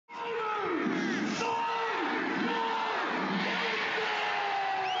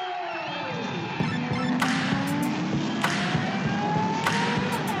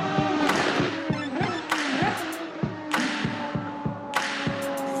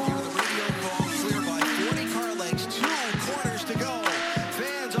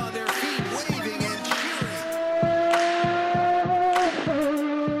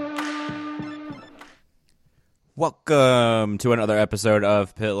Welcome to another episode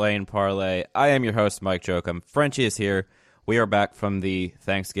of Pit Lane Parlay. I am your host, Mike Jokum. Frenchie is here. We are back from the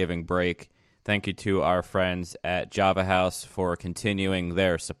Thanksgiving break. Thank you to our friends at Java House for continuing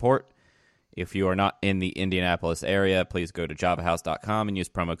their support. If you are not in the Indianapolis area, please go to javahouse.com and use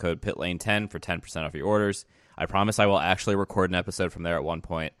promo code PITLANE10 for 10% off your orders. I promise I will actually record an episode from there at one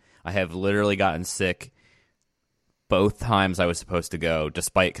point. I have literally gotten sick both times I was supposed to go,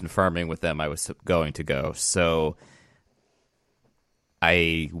 despite confirming with them I was going to go. So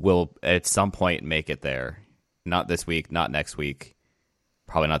I will at some point make it there. Not this week, not next week,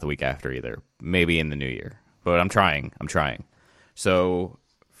 probably not the week after either. Maybe in the new year. But I'm trying. So,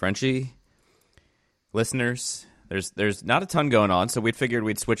 Frenchie, listeners, there's not a ton going on, so we figured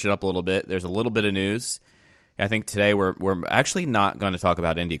we'd switch it up a little bit. There's a little bit of news. I think today we're actually not going to talk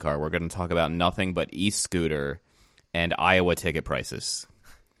about IndyCar. We're going to talk about nothing but e-scooter and Iowa ticket prices.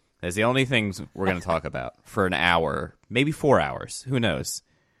 That's the only things we're going to talk about for an hour, maybe 4 hours. Who knows?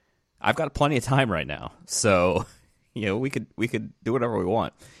 I've got plenty of time right now, so we could do whatever we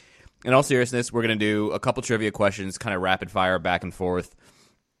want. In all seriousness, we're going to do a couple trivia questions, kind of rapid fire back and forth.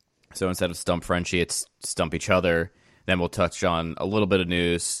 So instead of Stump Frenchie, it's Stump each other. Then we'll touch on a little bit of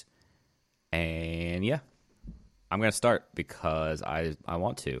news. And yeah, I'm going to start because I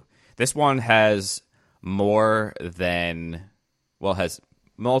want to. This one has more than, has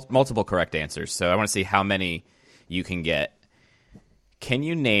multiple correct answers. So I want to see how many you can get. Can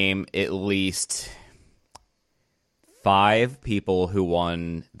you name at least 5 people who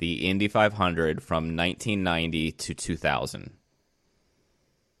won the Indy 500 from 1990 to 2000?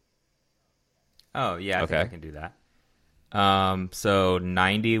 Oh, yeah, I think I can do that. So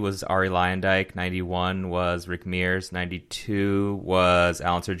 90 was Arie Luyendyk, 91 was Rick Mears, 92 was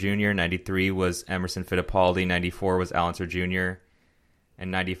Al Unser Jr., 93 was Emerson Fittipaldi, 94 was Al Unser Jr., and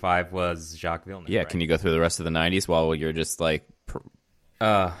 95 was Jacques Villeneuve. Yeah, right? Can you go through the rest of the 90s while you're just like...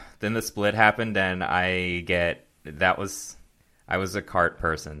 Then the split happened, and I was a kart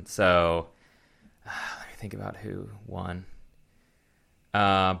person. So let me think about who won.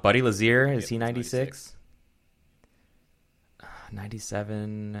 Buddy Lazier, is he 96?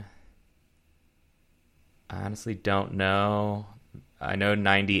 97. I honestly don't know. I know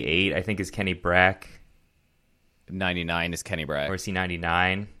 98, I think, is Kenny Brack. 99 is Kenny Brack. Or is he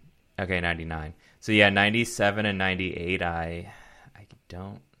 99? Okay, 99. So yeah, 97 and 98, I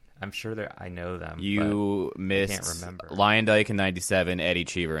don't. I'm sure that I know them. You missed I can't remember. Luyendyk in 97, Eddie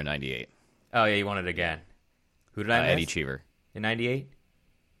Cheever in 98. Oh, yeah, you won it again. Who did I miss? Eddie Cheever. In 98?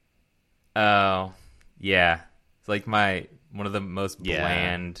 Oh, yeah. It's like one of the most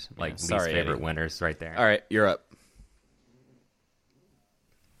bland, least favorite winners right there. All right, you're up.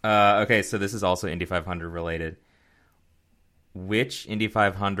 Okay, so this is also Indy 500 related. Which Indy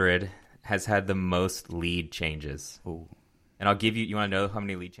 500 has had the most lead changes? Ooh. And I'll give you want to know how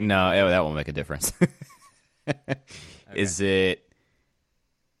many lead changes? No, that won't make a difference. Okay. Is it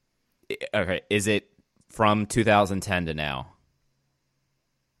from 2010 to now?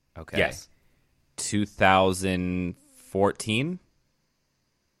 Okay. Yes. 2014?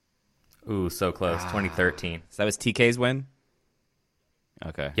 Ooh, so close. 2013. So that was TK's win?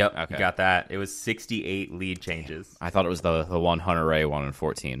 Okay. Yep, okay. You got that. It was 68 lead changes. I thought it was the one Hunter Ray won in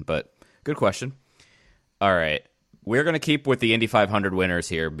 14, but good question. All right. We're going to keep with the Indy 500 winners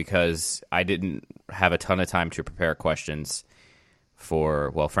here because I didn't have a ton of time to prepare questions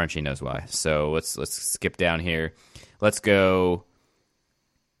for, Frenchie knows why. So let's skip down here. Let's go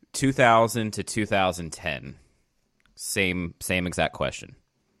 2000 to 2010. Same exact question.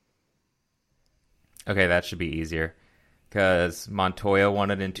 Okay, that should be easier because Montoya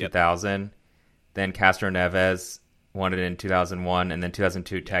won it in 2000, then Castro Neves won it in 2001, and then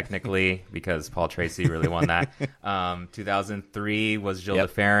 2002 technically because Paul Tracy really won that. 2003 was Gilles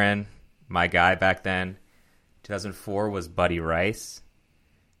DeFerrin, my guy back then. 2004 was Buddy Rice,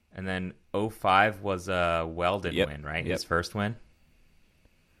 and then 05 was a Weldon win, right? His first win.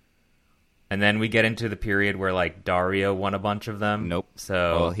 And then we get into the period where Dario won a bunch of them. Nope.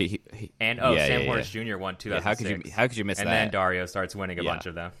 So Sam Hornish Jr. won 2006. How could you miss that? And then Dario starts winning a bunch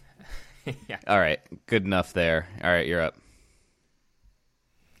of them. Yeah. All right, good enough there. All right, you're up.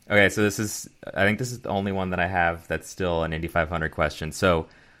 Okay, so I think this is the only one that I have that's still an Indy 500 question. So,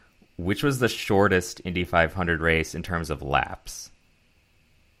 which was the shortest Indy 500 race in terms of laps?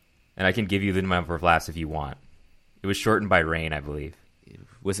 And I can give you the number of laps if you want. It was shortened by rain, I believe.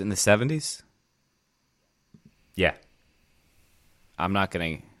 Was it in the 70s? Yeah. I'm not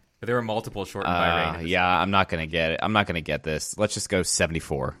going to... But there were multiple shortened by rain. Yeah, I'm not going to get it. I'm not going to get this. Let's just go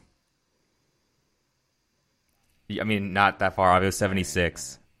 74. I mean, not that far off. It was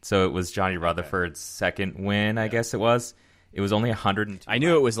 76. So it was Johnny Rutherford's second win, I guess it was. It was only 102. I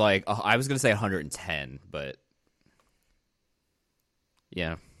knew it was like, I was going to say 110, but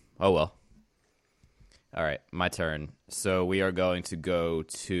yeah. Oh, well. All right, my turn. So we are going to go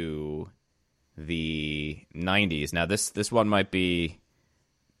to the 90s. Now, this one might be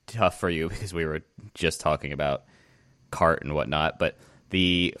tough for you because we were just talking about kart and whatnot, but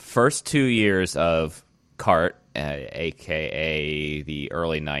the first 2 years of kart, a.k.a. the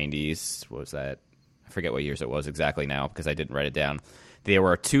early 90s, what was that? I forget what years it was exactly now because I didn't write it down. There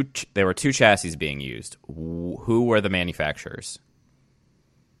were two chassis being used. Who were the manufacturers?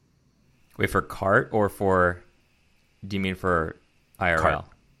 Wait, for kart or for... Do you mean for IRL? Kart.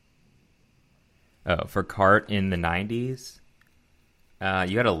 Oh, for kart in the 90s?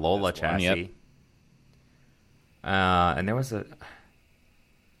 You had a Lola chassis. Yep. And there was a...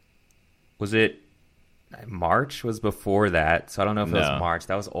 Was it... March was before that, so I don't know if it was March.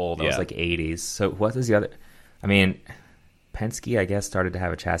 That was old. That was like 80s. So what is the other... I mean, Penske, I guess, started to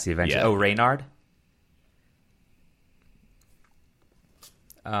have a chassis eventually. Yeah. Oh, Reynard?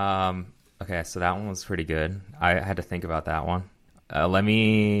 Okay, so that one was pretty good. I had to think about that one.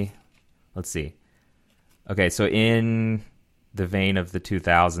 Let's see. Okay, so in the vein of the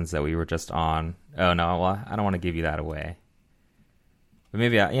 2000s that we were just on... Oh, no, well, I don't want to give you that away. But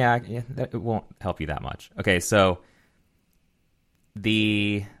maybe, it won't help you that much. Okay, so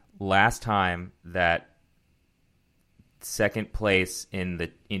the last time that second place in the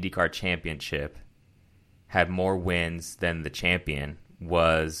IndyCar Championship had more wins than the champion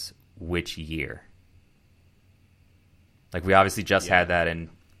was which year? Like, we obviously just had that in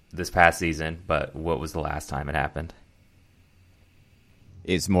this past season, but what was the last time it happened?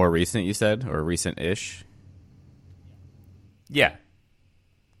 It's more recent, you said, or recent-ish? Yeah.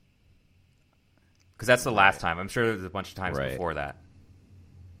 Because that's the last time. I'm sure there was a bunch of times before that.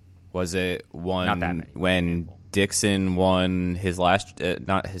 Was it one Not that many. when Dixon won his last,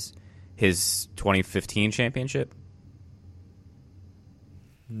 not his 2015 championship?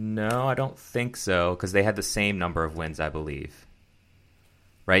 No, I don't think so, because they had the same number of wins, I believe.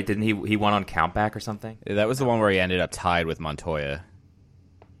 Right? Didn't he won on countback or something? That was the one where he ended up tied with Montoya.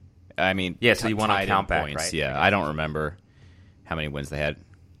 I mean, yeah, so he won on tied in countback, points. right? Yeah, I don't remember how many wins they had.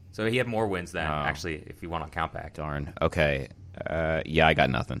 So he had more wins than, actually, if he won on countback. Darn. Okay. Yeah, I got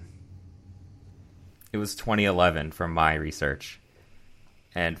nothing. It was 2011 from my research.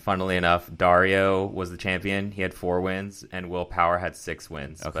 And funnily enough, Dario was the champion. He had 4 wins, and Will Power had 6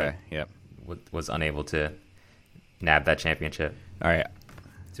 wins. Okay, yep. Was unable to nab that championship. All right.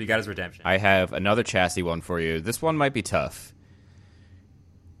 So he got his redemption. I have another chassis one for you. This one might be tough.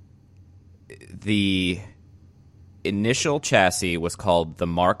 The initial chassis was called the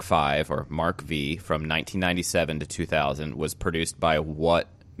Mark V or Mark V from 1997 to 2000, was produced by what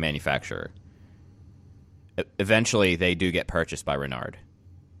manufacturer? Eventually, they do get purchased by Renard.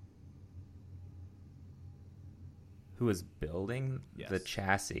 Who was building the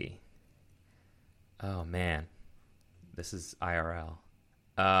chassis? Oh, man. This is IRL.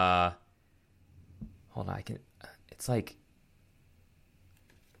 Hold on, it's like...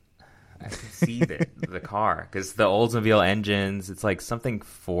 I can see the car because the Oldsmobile engines. It's like something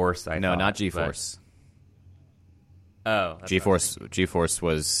Force. No, not G-Force. Oh, G-Force. G-Force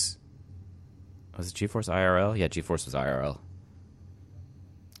was it G-Force IRL? Yeah, G-Force was IRL.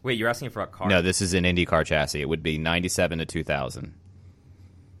 Wait, you're asking for a car? No, this is an IndyCar chassis. It would be 97 to 2000.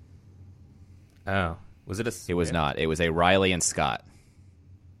 Oh, was it a? Swift? It was not. It was a Riley and Scott.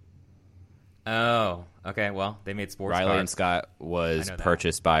 Oh, okay. Well, they made sports Riley cars. and Scott was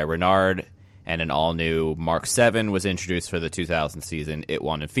purchased by Renard, and an all-new Mark VII was introduced for the 2000 season. It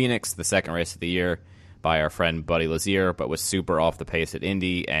won in Phoenix, the second race of the year, by our friend Buddy Lazier, but was super off the pace at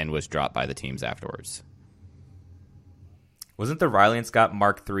Indy and was dropped by the teams afterwards. Wasn't the Riley and Scott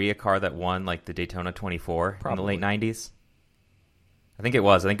Mark III a car that won like the Daytona 24 in the late 90s? I think it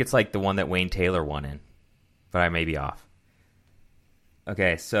was. I think it's like the one that Wayne Taylor won in, but I may be off.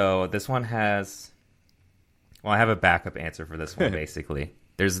 Okay, so this one has... Well, I have a backup answer for this one, basically.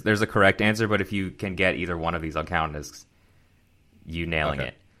 There's a correct answer, but if you can get either one of these, I'll count it as you nailing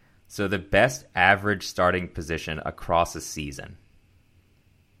it. So the best average starting position across a season.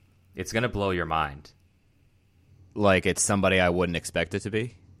 It's going to blow your mind. Like it's somebody I wouldn't expect it to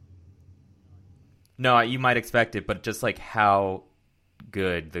be? No, you might expect it, but just like how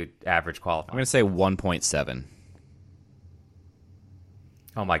good the average qualifying. I'm going to say 1.7.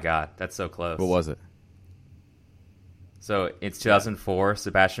 Oh my God, that's so close. What was it? So it's 2004,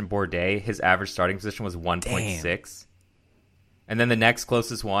 Sebastian Bourdais, his average starting position was 1.6. And then the next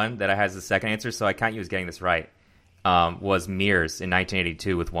closest one that I has the second answer, so I count you as getting this right. was Mears in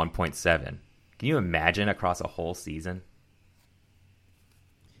 1982 with 1.7. Can you imagine across a whole season?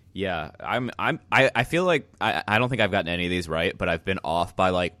 Yeah, I feel like I don't think I've gotten any of these right, but I've been off by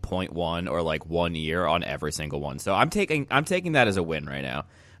like 0.1 or like 1 year on every single one. So I'm taking that as a win right now.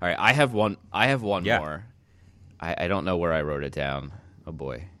 All right, I have one more. I don't know where I wrote it down. Oh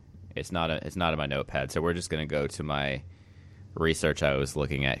boy. It's not in my notepad. So we're just going to go to my research I was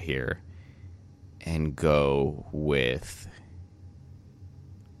looking at here and go with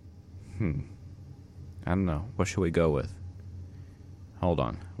I don't know. What should we go with? Hold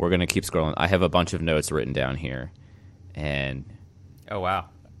on. We're going to keep scrolling. I have a bunch of notes written down here. And oh, wow.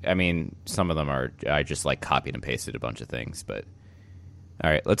 I mean, some of them are I just like copied and pasted a bunch of things, but all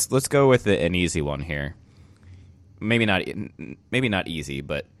right, let's go with an easy one here. Maybe not easy,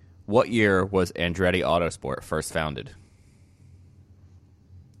 but what year was Andretti Autosport first founded?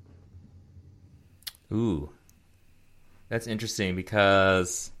 Ooh. That's interesting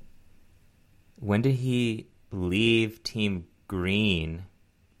because when did he leave Team Green?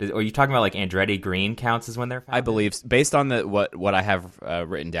 Are you talking about like Andretti Green counts as when they're founded? I believe, based on what I have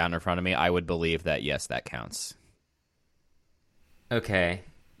written down in front of me, I would believe that, yes, that counts. Okay.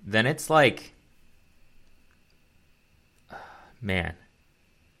 Then it's like, man,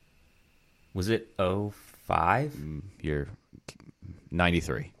 was it 05? You're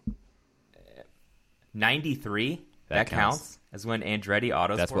 93. 93? That counts as when Andretti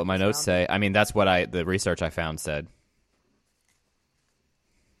Autosport. That's what my notes say. I mean, that's what the research I found said.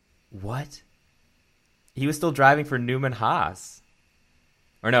 What? He was still driving for Newman Haas.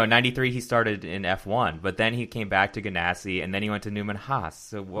 Or no, in 93 he started in F1, but then he came back to Ganassi, and then he went to Newman Haas.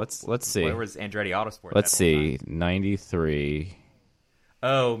 So let's see. Where was Andretti Autosport? Let's see. 93.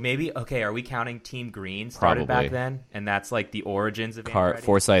 Oh, maybe. Okay, are we counting Team Green started Probably. back then? And that's like the origins of Andretti?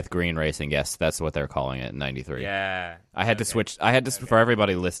 Forsyth Green Racing, yes, that's what they're calling it in 93. Yeah. I had to switch. For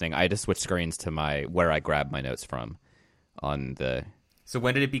everybody listening, I had to switch screens to where I grabbed my notes from on the... So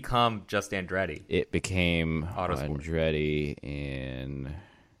when did it become just Andretti? It became Autosport. Andretti in...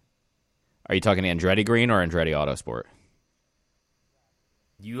 Are you talking Andretti Green or Andretti Autosport?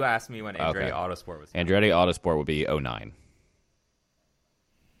 You asked me when Andretti Autosport was founded. Andretti Autosport would be 09.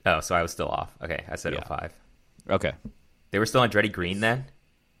 Oh, so I was still off. Okay, I said 05. Okay. They were still Andretti Green then?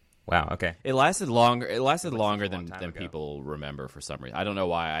 Wow, okay. It lasted longer. It lasted longer such a long than time ago. people remember for some reason. I don't know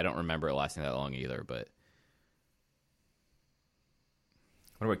why. I don't remember it lasting that long either, but...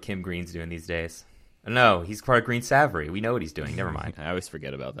 I wonder what Kim Green's doing these days. No, he's part of Green Savory. We know what he's doing. Never mind. I always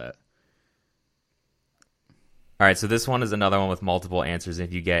forget about that. All right, so this one is another one with multiple answers.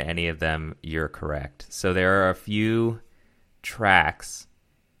 If you get any of them, you're correct. So there are a few tracks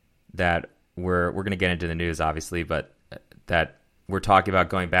that we're going to get into the news, obviously, but that we're talking about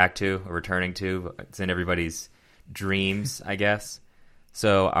going back to or returning to. It's in everybody's dreams, I guess.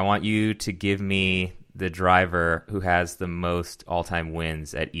 So I want you to give me the driver who has the most all-time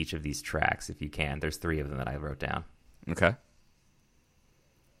wins at each of these tracks, if you can. There's 3 of them that I wrote down. Okay.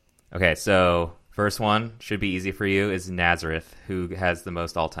 Okay, so first one should be easy for you is Nazareth, who has the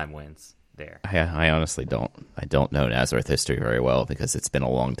most all-time wins there. I honestly don't. I don't know Nazareth history very well because it's been a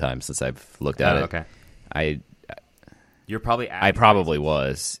long time since I've looked at it. Okay. You're probably. I probably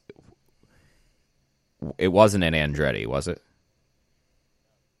was. It wasn't an Andretti, was it?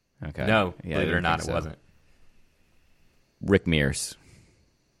 Okay. No, believe it or not, it wasn't. Rick Mears.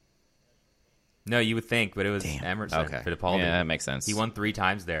 No, you would think, but it was Emerson Fittipaldi. Yeah, that makes sense. He won 3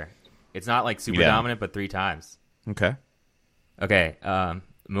 times there. It's not like super dominant, but 3 times. Okay. Okay,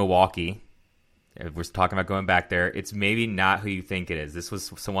 Milwaukee. If we're talking about going back there, it's maybe not who you think it is. This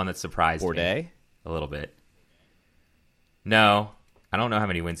was someone that surprised me a little bit. No, I don't know how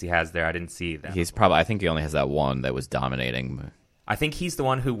many wins he has there. I didn't see that. I think he only has that one that was dominating. I think he's the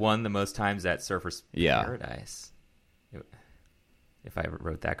one who won the most times at Surfers Paradise. If I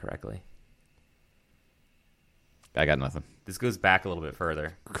wrote that correctly. I got nothing. This goes back a little bit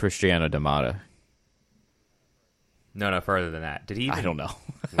further. Cristiano D'Amata. No, further than that. Did he even I don't know.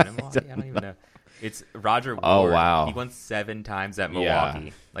 win in Milwaukee? I don't even know. It's Roger Ward. Oh, wow. He won 7 times at Milwaukee.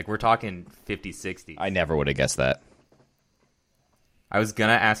 Yeah. Like, we're talking 50s, 60s. I never would have guessed that. I was going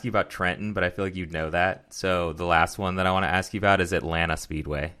to ask you about Trenton, but I feel like you'd know that. So the last one that I want to ask you about is Atlanta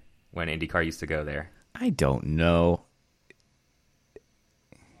Speedway, when IndyCar used to go there. I don't know.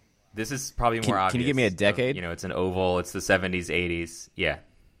 This is probably more obvious. Can you give me a decade? It's an oval. It's the 70s, 80s. Yeah.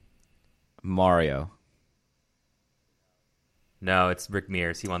 Mario. No, it's Rick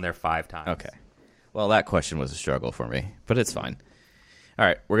Mears. He won there 5 times. Okay. Well, that question was a struggle for me, but it's fine. All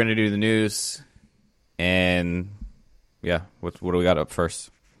right, we're going to do the news. And, yeah, what do we got up first?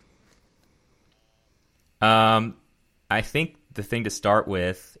 I think the thing to start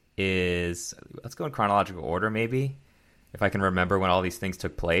with is, let's go in chronological order, maybe, if I can remember when all these things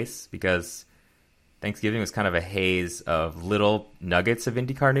took place, because Thanksgiving was kind of a haze of little nuggets of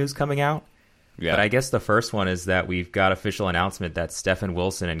IndyCar news coming out. Yeah. But I guess the first one is that we've got official announcement that Stefan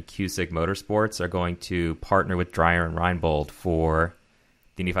Wilson and Cusick Motorsports are going to partner with Dreyer and Reinbold for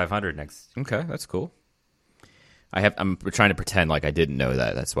the Indy 500 next. Okay, that's cool. I'm trying to pretend like I didn't know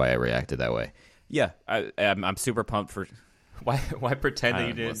that. That's why I reacted that way. Yeah, I'm super pumped for. Why pretend that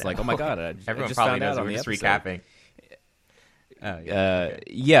you didn't? It's like, oh my god, everyone just probably knows. on We're the just episode. Recapping.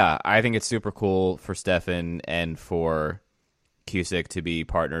 Yeah, I think it's super cool for Stefan and for Cusick to be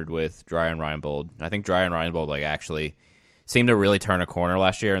partnered with Dreyer and Reinbold. I think Dreyer and Reinbold actually seemed to really turn a corner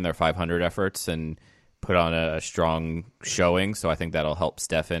last year in their 500 efforts and put on a strong showing. So I think that'll help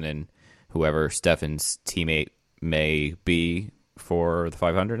Stefan and whoever Stefan's teammate may be for the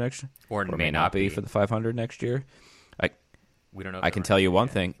 500 next year, or may not be for the 500 next year. We don't know. I can tell you one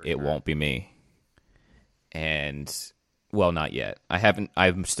thing: it won't be me. And well, not yet.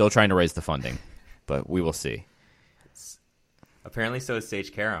 I'm still trying to raise the funding, but we will see. Apparently, so is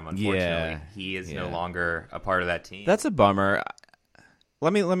Sage Karam. Unfortunately, he is no longer a part of that team. That's a bummer.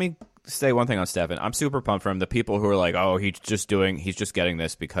 Let me say one thing on Stefan. I'm super pumped for him. The people who are like, "Oh, he's just getting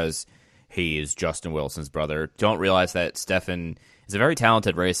this because he is Justin Wilson's brother," don't realize that Stefan is a very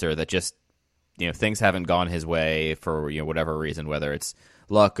talented racer. That just things haven't gone his way for whatever reason, whether it's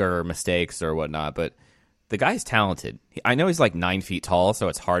luck or mistakes or whatnot. But the guy's talented. I know he's 9 feet tall, so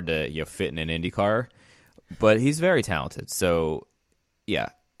it's hard to fit in an IndyCar. But he's very talented. So, yeah.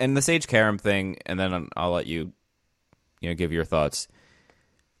 And the Sage Karam thing, and then I'll let you, give your thoughts.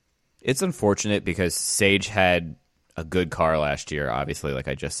 It's unfortunate because Sage had a good car last year, obviously, like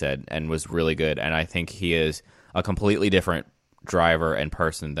I just said, and was really good. And I think he is a completely different driver and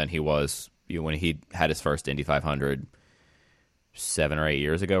person than he was when he had his first Indy 500 7 or 8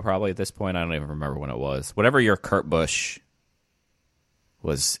 years ago, probably at this point. I don't even remember when it was. Whatever year Kurt Busch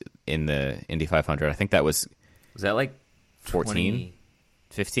was in the Indy 500. I think that was that 14,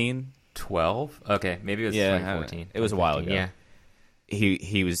 15, 12? Okay, maybe it was 2014. It was a while ago. Yeah,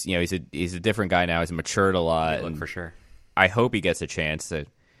 he was he's a different guy now. He's matured a lot, and for sure. I hope he gets a chance. It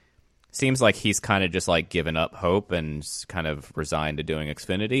seems like he's kind of just given up hope and kind of resigned to doing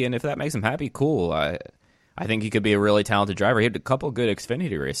Xfinity. And if that makes him happy, cool. I think he could be a really talented driver. He had a couple good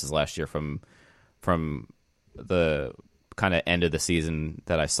Xfinity races last year from the kind of end of the season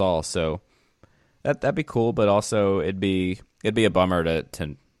that I saw, so that'd be cool. But also it'd be a bummer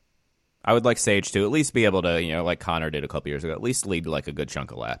to I would like Sage to at least be able to like Connor did a couple years ago, at least lead a good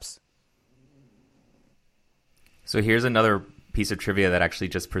chunk of laps. So here's another piece of trivia that actually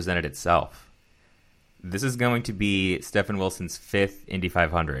just presented itself. This is going to be Stefan Wilson's 5th Indy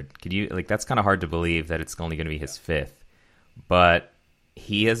 500. Could you that's kind of hard to believe that it's only going to be his 5th, but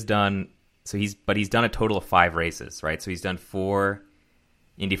he has done. So he's done a total of 5 races, right? So he's done 4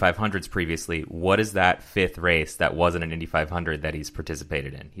 Indy 500s previously. What is that 5th race that wasn't an Indy 500 that he's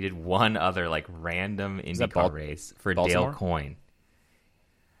participated in? He did one other random IndyCar race for Baltimore? Dale Coyne.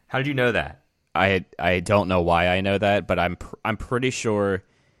 How did you know that? I don't know why I know that, but I'm pretty sure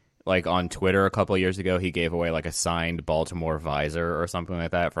on Twitter a couple of years ago he gave away a signed Baltimore visor or something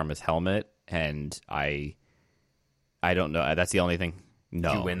like that from his helmet, and I don't know. That's the only thing. No,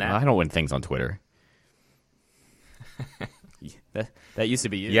 did you win that? I don't win things on Twitter. that used to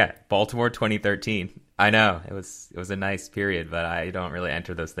be you. Yeah, Baltimore 2013. I know it was a nice period, but I don't really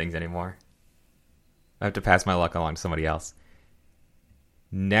enter those things anymore. I have to pass my luck along to somebody else.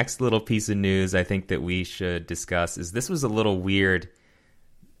 Next little piece of news I think that we should discuss is this was a little weird.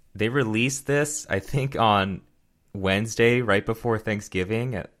 They released this, I think, on Wednesday, right before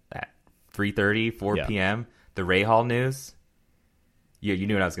Thanksgiving at 3:30, 4 p.m. The Rahal news. You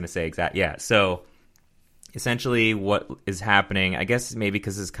knew what I was going to say. Exactly. Yeah. So essentially what is happening, I guess maybe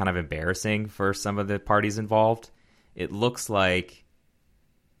because it's kind of embarrassing for some of the parties involved, it looks like,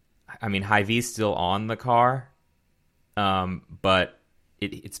 Hy-Vee's still on the car, but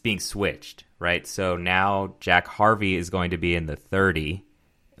it's being switched, right? So now Jack Harvey is going to be in the 30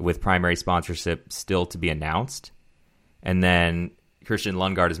 with primary sponsorship still to be announced. And then Christian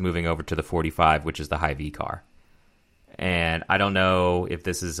Lundgaard is moving over to the 45, which is the Hy-Vee car. And I don't know if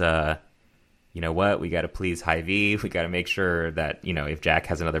this is we got to please Hy-Vee. We got to make sure that, if Jack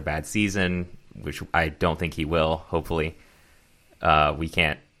has another bad season, which I don't think he will, hopefully, we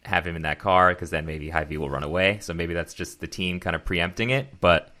can't have him in that car because then maybe Hy-Vee will run away. So maybe that's just the team kind of preempting it.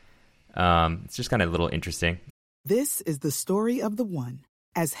 But it's just kind of a little interesting. This is the story of the one.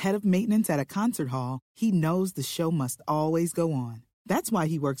 As head of maintenance at a concert hall, he knows the show must always go on. That's why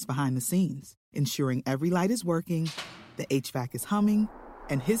he works behind the scenes, ensuring every light is working, the HVAC is humming,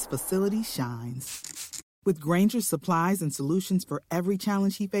 and his facility shines. With Grainger's supplies and solutions for every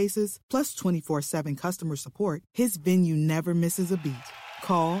challenge he faces, plus 24/7 customer support, his venue never misses a beat.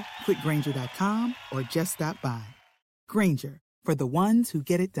 Call quickgrainger.com or just stop by. Grainger, for the ones who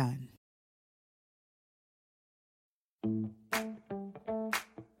get it done.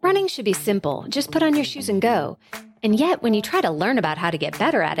 Running should be simple. Just put on your shoes and go. And yet, when you try to learn about how to get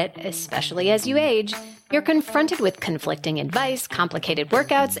better at it, especially as you age, you're confronted with conflicting advice, complicated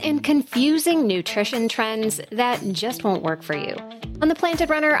workouts, and confusing nutrition trends that just won't work for you. On The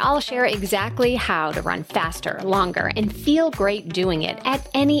Planted Runner, I'll share exactly how to run faster, longer, and feel great doing it at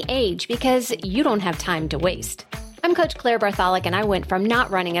any age because you don't have time to waste. I'm Coach Claire Bartholic, and I went from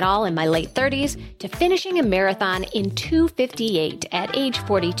not running at all in my late 30s to finishing a marathon in 2:58 at age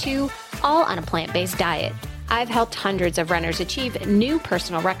 42, all on a plant-based diet. I've helped hundreds of runners achieve new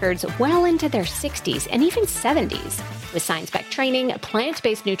personal records well into their 60s and even 70s with science-backed training,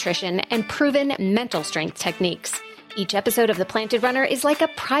 plant-based nutrition, and proven mental strength techniques. Each episode of The Planted Runner is like a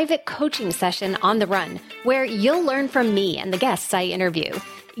private coaching session on the run, where you'll learn from me and the guests I interview.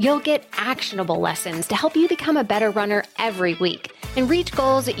 You'll get actionable lessons to help you become a better runner every week and reach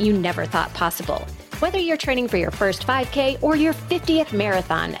goals you never thought possible. Whether you're training for your first 5K or your 50th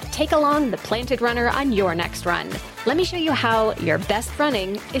marathon, take along The Planted Runner on your next run. Let me show you how your best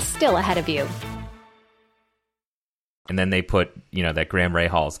running is still ahead of you. And then they put, that Graham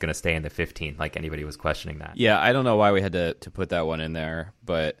Rahal is going to stay in the 15, like anybody was questioning that. Yeah, I don't know why we had to put that one in there,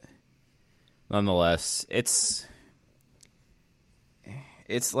 but nonetheless, it's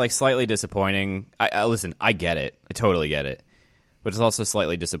like slightly disappointing. Listen, I get it. I totally get it. But it's also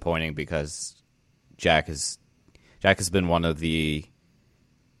slightly disappointing because Jack has been one of the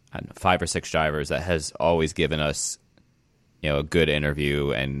 5 or 6 drivers that has always given us, a good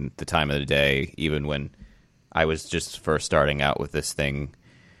interview and the time of the day, even when I was just first starting out with this thing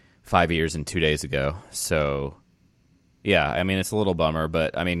 5 years and 2 days ago. So, yeah, I mean, it's a little bummer,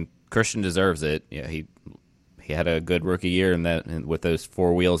 but I mean, Christian deserves it. Yeah, he had a good rookie year with those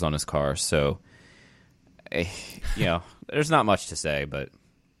 4 wheels on his car. So, there's not much to say, but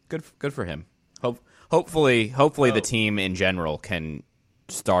good for him. Hopefully, the team in general can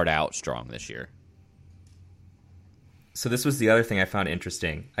start out strong this year. So this was the other thing I found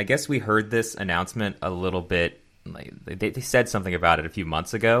interesting. I guess we heard this announcement a little bit. They said something about it a few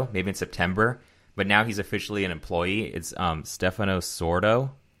months ago, maybe in September. But now he's officially an employee. It's Stefano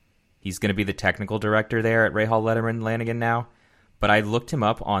Sordo. He's going to be the technical director there at Rahal, Letterman, Lanigan now. But I looked him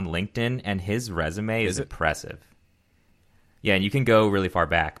up on LinkedIn, and his resume is impressive. Yeah, and you can go really far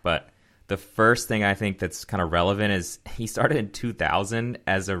back, but the first thing I think that's kind of relevant is he started in 2000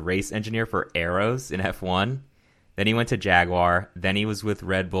 as a race engineer for Arrows in F1. Then he went to Jaguar. Then he was with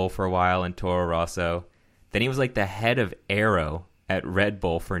Red Bull for a while in Toro Rosso. Then he was like the head of Aero at Red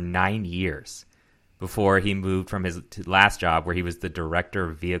Bull for 9 years before he moved from his last job where he was the director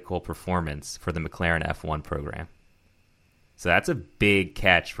of vehicle performance for the McLaren F1 program. So that's a big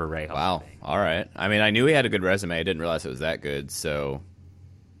catch for Rahal. Wow. All right. I mean, I knew he had a good resume. I didn't realize it was that good. So,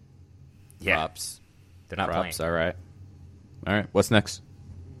 yeah. Props. They're not Props. playing. All right. What's next?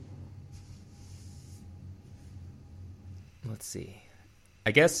 Let's see.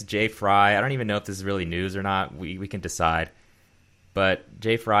 I guess Jay Fry, I don't even know if this is really news or not. We can decide. But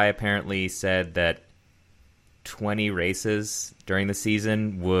Jay Fry apparently said that 20 races during the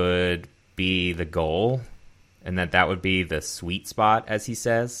season would be the goal, and that would be the sweet spot, as he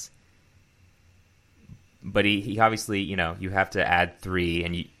says. But he obviously, you have to add 3,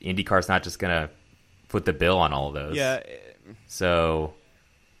 and IndyCar's not just going to foot the bill on all of those. Yeah. So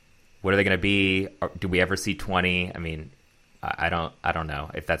what are they going to be? Do we ever see 20? I mean, I don't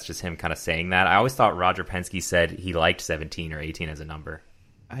know if that's just him kind of saying that. I always thought Roger Penske said he liked 17 or 18 as a number.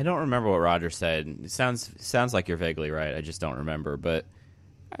 I don't remember what Roger said. It sounds like you're vaguely right. I just don't remember. But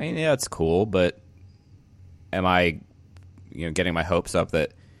I mean, yeah, it's cool. But am I, getting my hopes up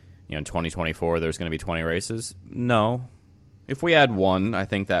that in 2024 there's going to be 20 races? No. If we had 1, I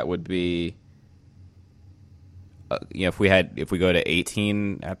think that would be. If we go to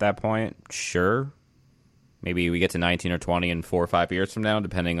 18 at that point, sure. Maybe we get to 19 or 20 in 4 or 5 years from now,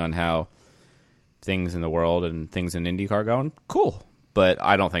 depending on how things in the world and things in IndyCar are going. Cool. But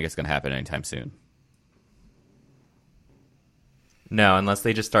I don't think it's going to happen anytime soon. No, unless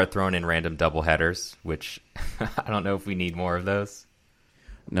they just start throwing in random doubleheaders, which I don't know if we need more of those.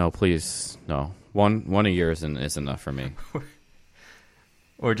 No, please, no. One a year is enough for me.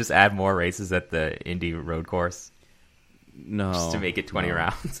 Or just add more races at the Indy road course. No. Just to make it 20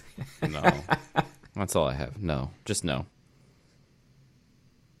 rounds. No. That's all I have. No. Just no.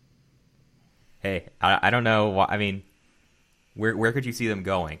 Hey, I don't know why. I mean, Where could you see them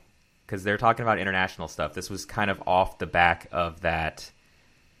going? Because they're talking about international stuff. This was kind of off the back of that.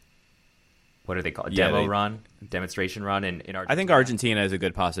 What do they call it? Demonstration run in Argentina. I think Argentina is a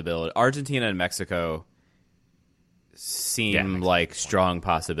good possibility. Argentina and Mexico seem like strong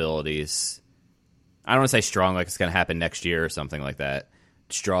possibilities. I don't want to say strong like it's going to happen next year or something like that.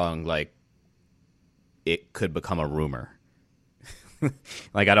 Strong like it could become a rumor.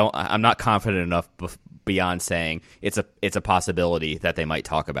 Like I'm not confident enough beyond saying it's a possibility that they might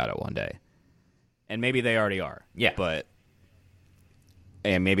talk about it one day. And maybe they already are. Yeah.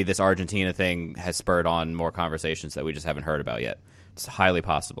 And maybe this Argentina thing has spurred on more conversations that we just haven't heard about yet. It's highly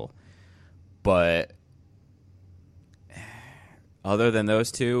possible. But other than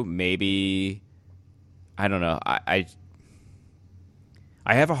those two, maybe I don't know. I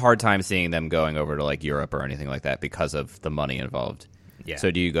have a hard time seeing them going over to like Europe or anything like that because of the money involved. Yeah. So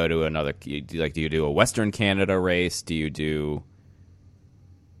do you go to another? Do you do a Western Canada race? Do you do?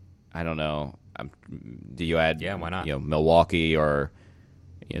 I don't know. Do you add? Yeah, why not? Milwaukee or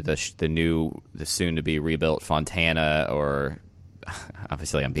the soon to be rebuilt Fontana, or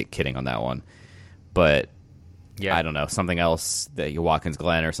obviously I'm kidding on that one, but yeah, I don't know, something else that Watkins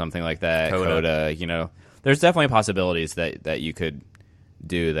Glen or something like that. Coda. There's definitely possibilities that you could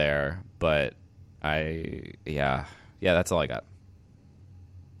do there, but that's all I got.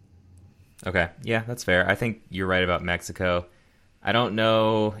 Okay, yeah, that's fair. I think you're right about Mexico. I don't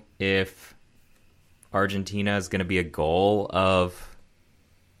know if Argentina is going to be a goal of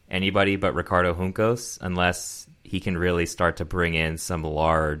anybody but Ricardo Juncos unless he can really start to bring in some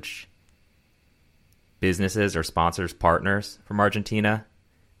large businesses or sponsors, partners from Argentina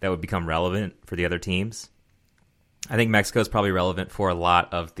that would become relevant for the other teams. I think Mexico is probably relevant for a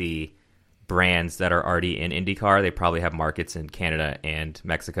lot of the brands that are already in IndyCar. They probably have markets in Canada and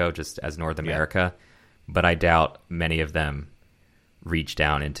Mexico just as North America, but I doubt many of them reach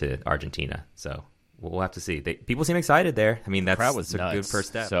down into Argentina. So we'll have to see. People seem excited there. I mean, that's a good first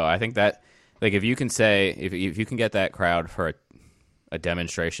step. So I think that, like, if you can get that crowd for a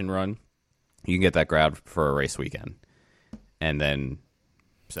demonstration run, you can get that crowd for a race weekend, and then.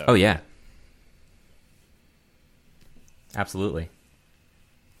 So. Oh yeah. Absolutely.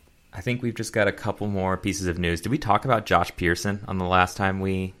 I think we've just got a couple more pieces of news. Did we talk about Josh Pearson on the last time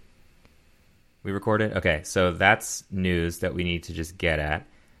we recorded? Okay, so that's news that we need to just get at.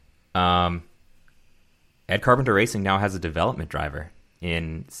 Ed Carpenter Racing now has a development driver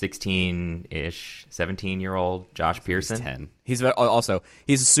in 16-ish, 17-year-old Josh Pearson. He's 10.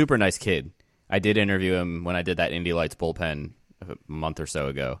 He's a super nice kid. I did interview him when I did that Indy Lights bullpen a month or so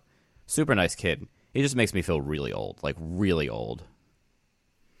ago. Super nice kid. He just makes me feel really old, like really old.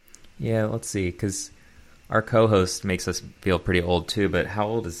 Yeah, let's see, because our co-host makes us feel pretty old too, but how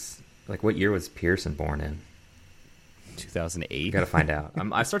old is, like, what year was Pearson born in? 2008. Got to find out.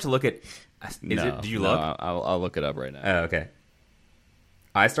 I start to look at, do you look? I'll look it up right now. Oh, okay.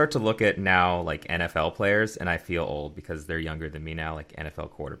 I start to look at now, like, NFL players, and I feel old because they're younger than me now, like NFL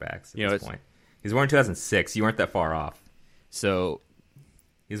quarterbacks at this point. He was born in 2006. You weren't that far off. So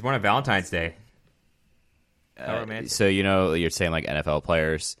he was born on Valentine's Day. So you're saying like NFL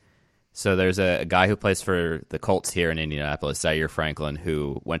players. So there's a guy who plays for the Colts here in Indianapolis, Zaire Franklin,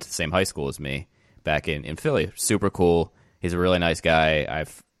 who went to the same high school as me back in Philly. Super cool. He's a really nice guy.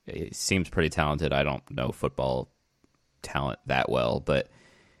 He seems pretty talented. I don't know football talent that well, but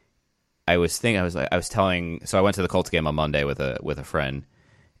I went to the Colts game on Monday with a friend,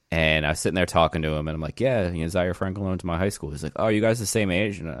 and I was sitting there talking to him, and I'm like, yeah, Zaire Franklin went to my high school. He's like, oh, you guys the same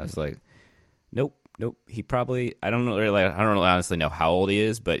age? And I was like, nope. He probably, I don't really honestly know how old he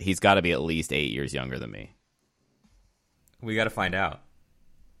is, but he's got to be at least 8 years younger than me. We got to find out.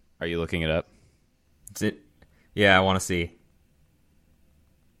 Are you looking it up? Yeah, I want to see.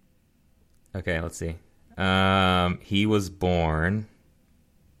 Okay, let's see. He was born.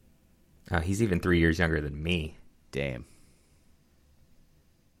 He's even 3 years younger than me. Damn.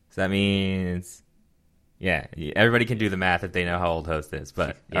 So that means, yeah, everybody can do the math if they know how old Host is.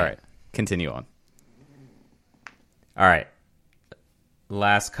 But yeah. All right, continue on. All right.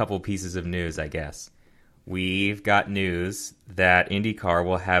 Last couple pieces of news, I guess. We've got news that IndyCar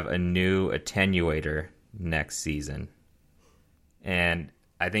will have a new attenuator next season. And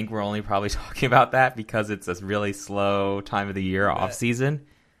I think we're only probably talking about that because it's a really slow time of the year off season.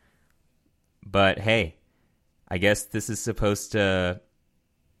 But hey, I guess this is supposed to,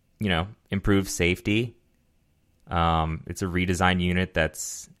 improve safety. It's a redesigned unit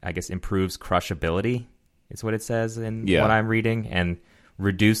that's, I guess, improves crushability. It's what it says in what I'm reading, and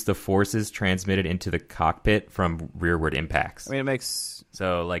reduce the forces transmitted into the cockpit from rearward impacts. I mean, it makes...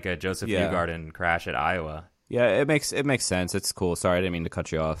 So like a Joseph Newgarden crash at Iowa. Yeah, it makes sense. It's cool. Sorry, I didn't mean to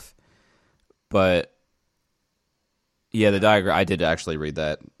cut you off. But yeah, the diagram, I did actually read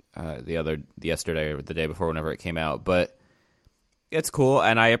that yesterday or the day before, whenever it came out. But it's cool,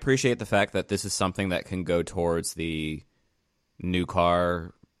 and I appreciate the fact that this is something that can go towards the new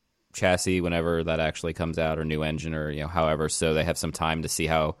car chassis whenever that actually comes out, or new engine, or however. So they have some time to see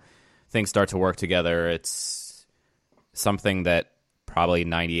how things start to work together. It's something that probably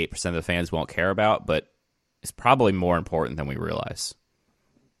 98% of the fans won't care about, but it's probably more important than we realize,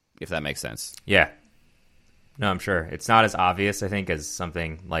 if that makes sense. Yeah. No, I'm sure. It's not as obvious, I think, as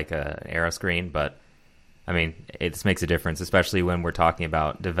something like an aeroscreen, but, I mean, it makes a difference, especially when we're talking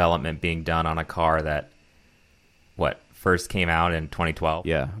about development being done on a car that, first came out in 2012?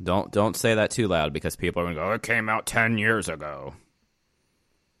 Yeah, don't say that too loud, because people are going to go, it came out 10 years ago.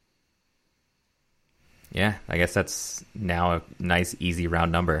 Yeah, I guess that's now a nice, easy,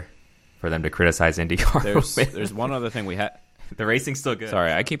 round number for them to criticize IndyCar. There's one other thing we had. The racing's still good.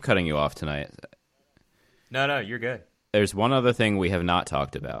 Sorry, I keep cutting you off tonight. No, you're good. There's one other thing we have not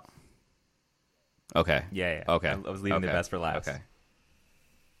talked about. Okay. Yeah. Okay. I was leaving the best for last. Okay.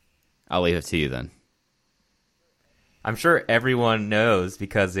 I'll leave it to you then. I'm sure everyone knows,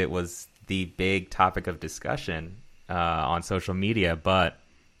 because it was the big topic of discussion on social media, but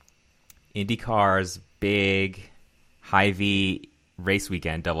IndyCar's big Hy-Vee race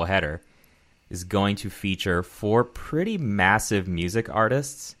weekend doubleheader is going to feature 4 pretty massive music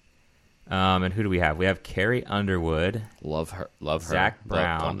artists. And who do we have? We have Carrie Underwood. Love her. Zach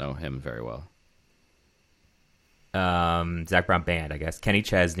Brown. Don't know him very well. Zach Brown Band, I guess. Kenny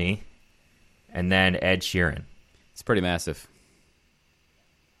Chesney. And then Ed Sheeran. It's pretty massive.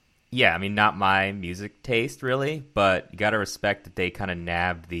 Yeah, I mean, not my music taste, really, but you got to respect that they kind of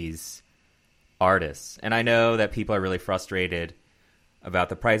nabbed these artists. And I know that people are really frustrated about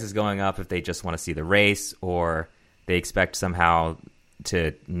the prices going up if they just want to see the race, or they expect somehow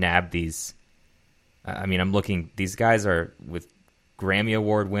to nab these. I mean, these guys are with Grammy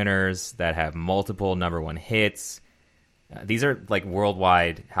Award winners that have multiple #1 hits. These are like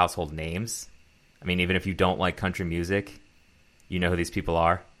worldwide household names. I mean, even if you don't like country music, you know who these people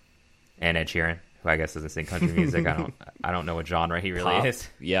are. And Ed Sheeran, who I guess doesn't sing country music. I don't know what genre he really Pop? is.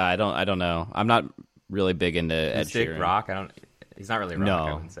 Yeah, I don't know. I'm not really big into Ed Sheeran. Rock. He's not really rock, no,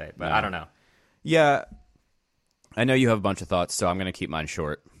 I wouldn't say, but no. I don't know. Yeah, I know you have a bunch of thoughts, so I'm going to keep mine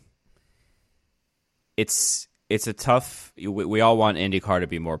short. It's a tough. We all want IndyCar to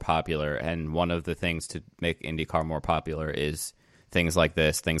be more popular, and one of the things to make IndyCar more popular is things like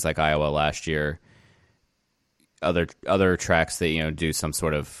this, things like Iowa last year. Other tracks that do some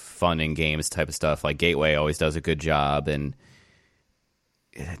sort of fun and games type of stuff, like Gateway always does a good job, and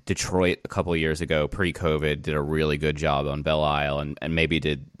Detroit a couple of years ago, pre-COVID, did a really good job on Belle Isle, and maybe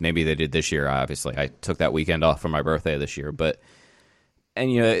they did this year. Obviously, I took that weekend off for my birthday this year,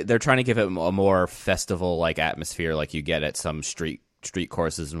 and they're trying to give it a more festival like atmosphere, like you get at some street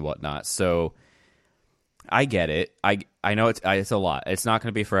courses and whatnot. So I get it. I know it's a lot. It's not going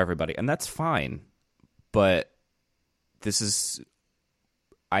to be for everybody, and that's fine. But this is,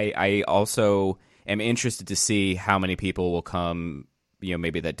 I also am interested to see how many people will come,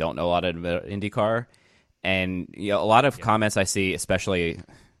 maybe that don't know a lot about IndyCar. And a lot of comments I see, especially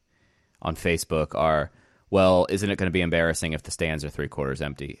on Facebook, are, well, isn't it going to be embarrassing if the stands are 3/4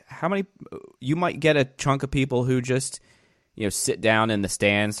 empty? How many, you might get a chunk of people who just, sit down in the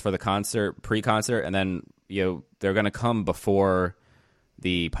stands for the pre-concert, and then, they're going to come before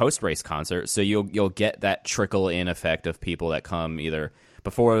the post-race concert, so you'll get that trickle-in effect of people that come either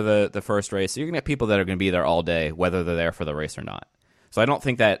before the first race. So you're going to get people that are going to be there all day, whether they're there for the race or not. So I don't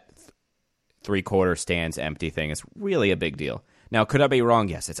think that 3/4 stands empty thing is really a big deal. Now, could I be wrong?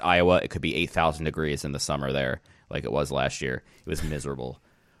 Yes, it's Iowa. It could be 8,000 degrees in the summer there, like it was last year. It was miserable.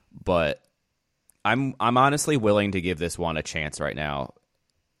 But I'm honestly willing to give this one a chance right now.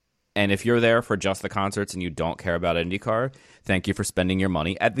 And if you're there for just the concerts and you don't care about IndyCar, thank you for spending your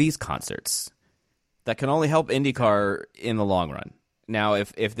money at these concerts. That can only help IndyCar in the long run. Now,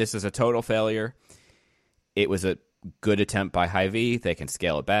 if this is a total failure, it was a good attempt by Hy-Vee. They can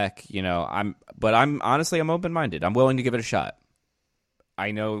scale it back. I'm open-minded. I'm willing to give it a shot.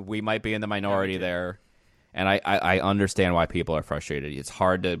 I know we might be in the minority there, and I understand why people are frustrated. It's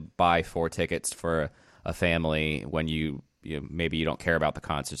hard to buy 4 tickets for a family when maybe you don't care about the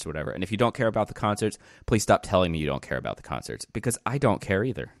concerts or whatever. And if you don't care about the concerts, please stop telling me you don't care about the concerts, because I don't care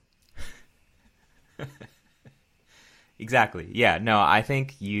either. Exactly. Yeah, no, I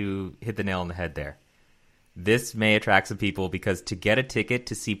think you hit the nail on the head there. This may attract some people, because to get a ticket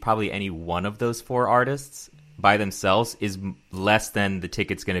to see probably any one of those 4 artists by themselves is less than the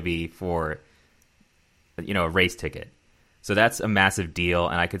ticket's going to be for a race ticket. So that's a massive deal,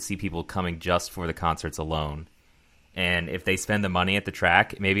 and I could see people coming just for the concerts alone. And if they spend the money at the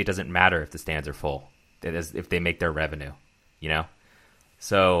track, maybe it doesn't matter if the stands are full, if they make their revenue,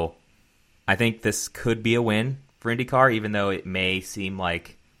 So I think this could be a win for IndyCar, even though it may seem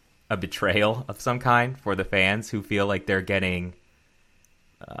like a betrayal of some kind for the fans who feel like they're getting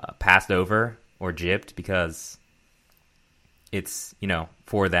passed over or gypped because it's,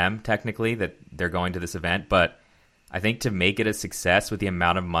 for them technically that they're going to this event. But I think to make it a success with the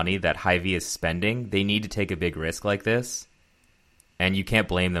amount of money that Hy-Vee is spending, they need to take a big risk like this. And you can't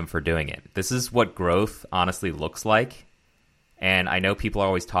blame them for doing it. This is what growth honestly looks like. And I know people are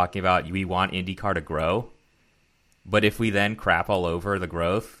always talking about we want IndyCar to grow. But if we then crap all over the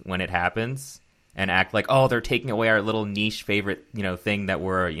growth when it happens and act like, oh, they're taking away our little niche favorite, thing that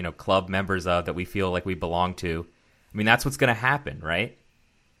we're, club members of that we feel like we belong to. I mean, that's what's going to happen, right?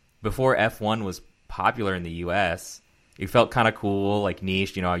 Before F1 was popular in the US, it felt kind of cool, like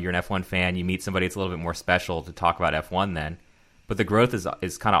niche, you're an F1 fan, you meet somebody that's a little bit more special to talk about F1 then. But the growth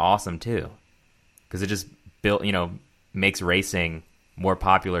is kind of awesome too, because it just makes racing more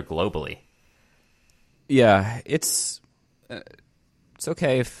popular globally. Yeah, it's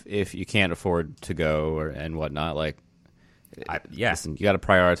okay if you can't afford to go and whatnot. Like, listen, you got to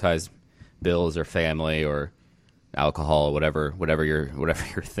prioritize bills or family or alcohol or whatever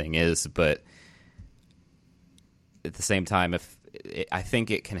your thing is. But at the same time, I think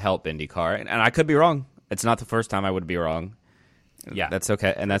it can help IndyCar, and I could be wrong. It's not the first time I would be wrong. Yeah, that's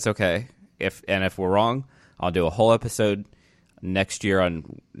okay, and that's okay. If we're wrong, I'll do a whole episode next year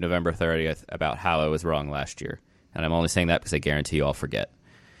on November 30th about how I was wrong last year, and I'm only saying that because I guarantee you I'll forget.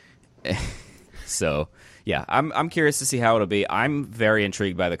 So yeah, I'm curious to see how it'll be. I'm very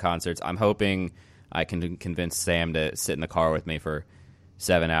intrigued by the concerts. I'm hoping I can convince Sam to sit in the car with me for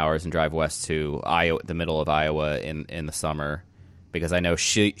 7 hours and drive west to Iowa, the middle of Iowa in the summer, because I know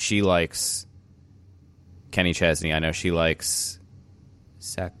she likes Kenny Chesney. I know she likes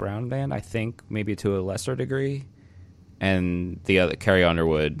Zach Brown Band, I think, maybe to a lesser degree, and the other Carrie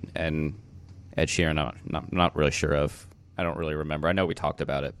Underwood and Ed Sheeran. Not really sure of. I don't really remember. I know we talked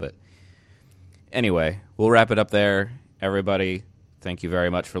about it, but anyway, we'll wrap it up there. Everybody, thank you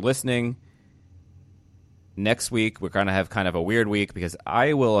very much for listening. Next week, we're going to have kind of a weird week because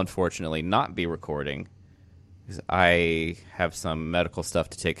I will unfortunately not be recording because I have some medical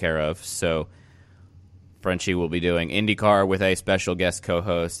stuff to take care of. So Frenchie will be doing IndyCar with a special guest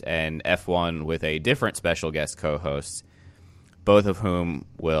co-host and F1 with a different special guest co-host, both of whom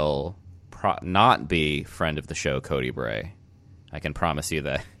will not be friend of the show Cody Bray. I can promise you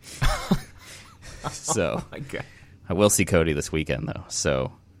that. So oh my God. I will see Cody this weekend, though.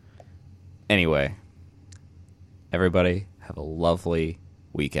 So anyway, everybody have a lovely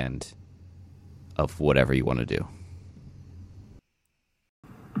weekend of whatever you want to do.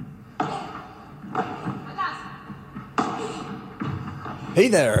 Hey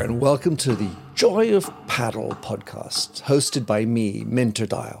there, and welcome to the Joy of Paddle podcast, hosted by me, Minter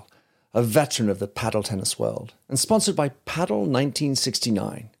Dial, a veteran of the paddle tennis world, and sponsored by Paddle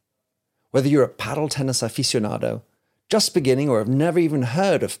 1969. Whether you're a paddle tennis aficionado, just beginning, or have never even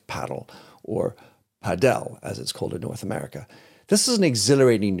heard of paddle, or padel, as it's called in North America, this is an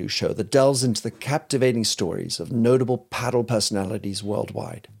exhilarating new show that delves into the captivating stories of notable paddle personalities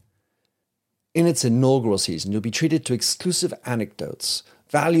worldwide. In its inaugural season, you'll be treated to exclusive anecdotes,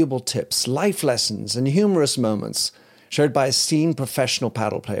 valuable tips, life lessons, and humorous moments shared by esteemed professional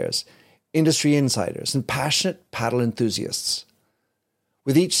paddle players, industry insiders, and passionate paddle enthusiasts.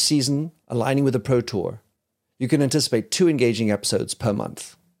 With each season aligning with the Pro Tour, you can anticipate 2 engaging episodes per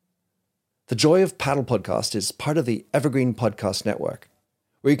month. The Joy of Paddle podcast is part of the Evergreen Podcast Network,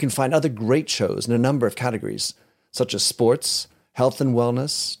 where you can find other great shows in a number of categories, such as sports, health and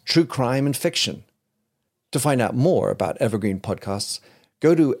wellness, true crime, and fiction. To find out more about Evergreen Podcasts,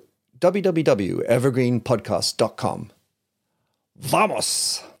 go to www.evergreenpodcast.com.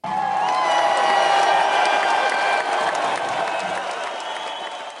 Vamos!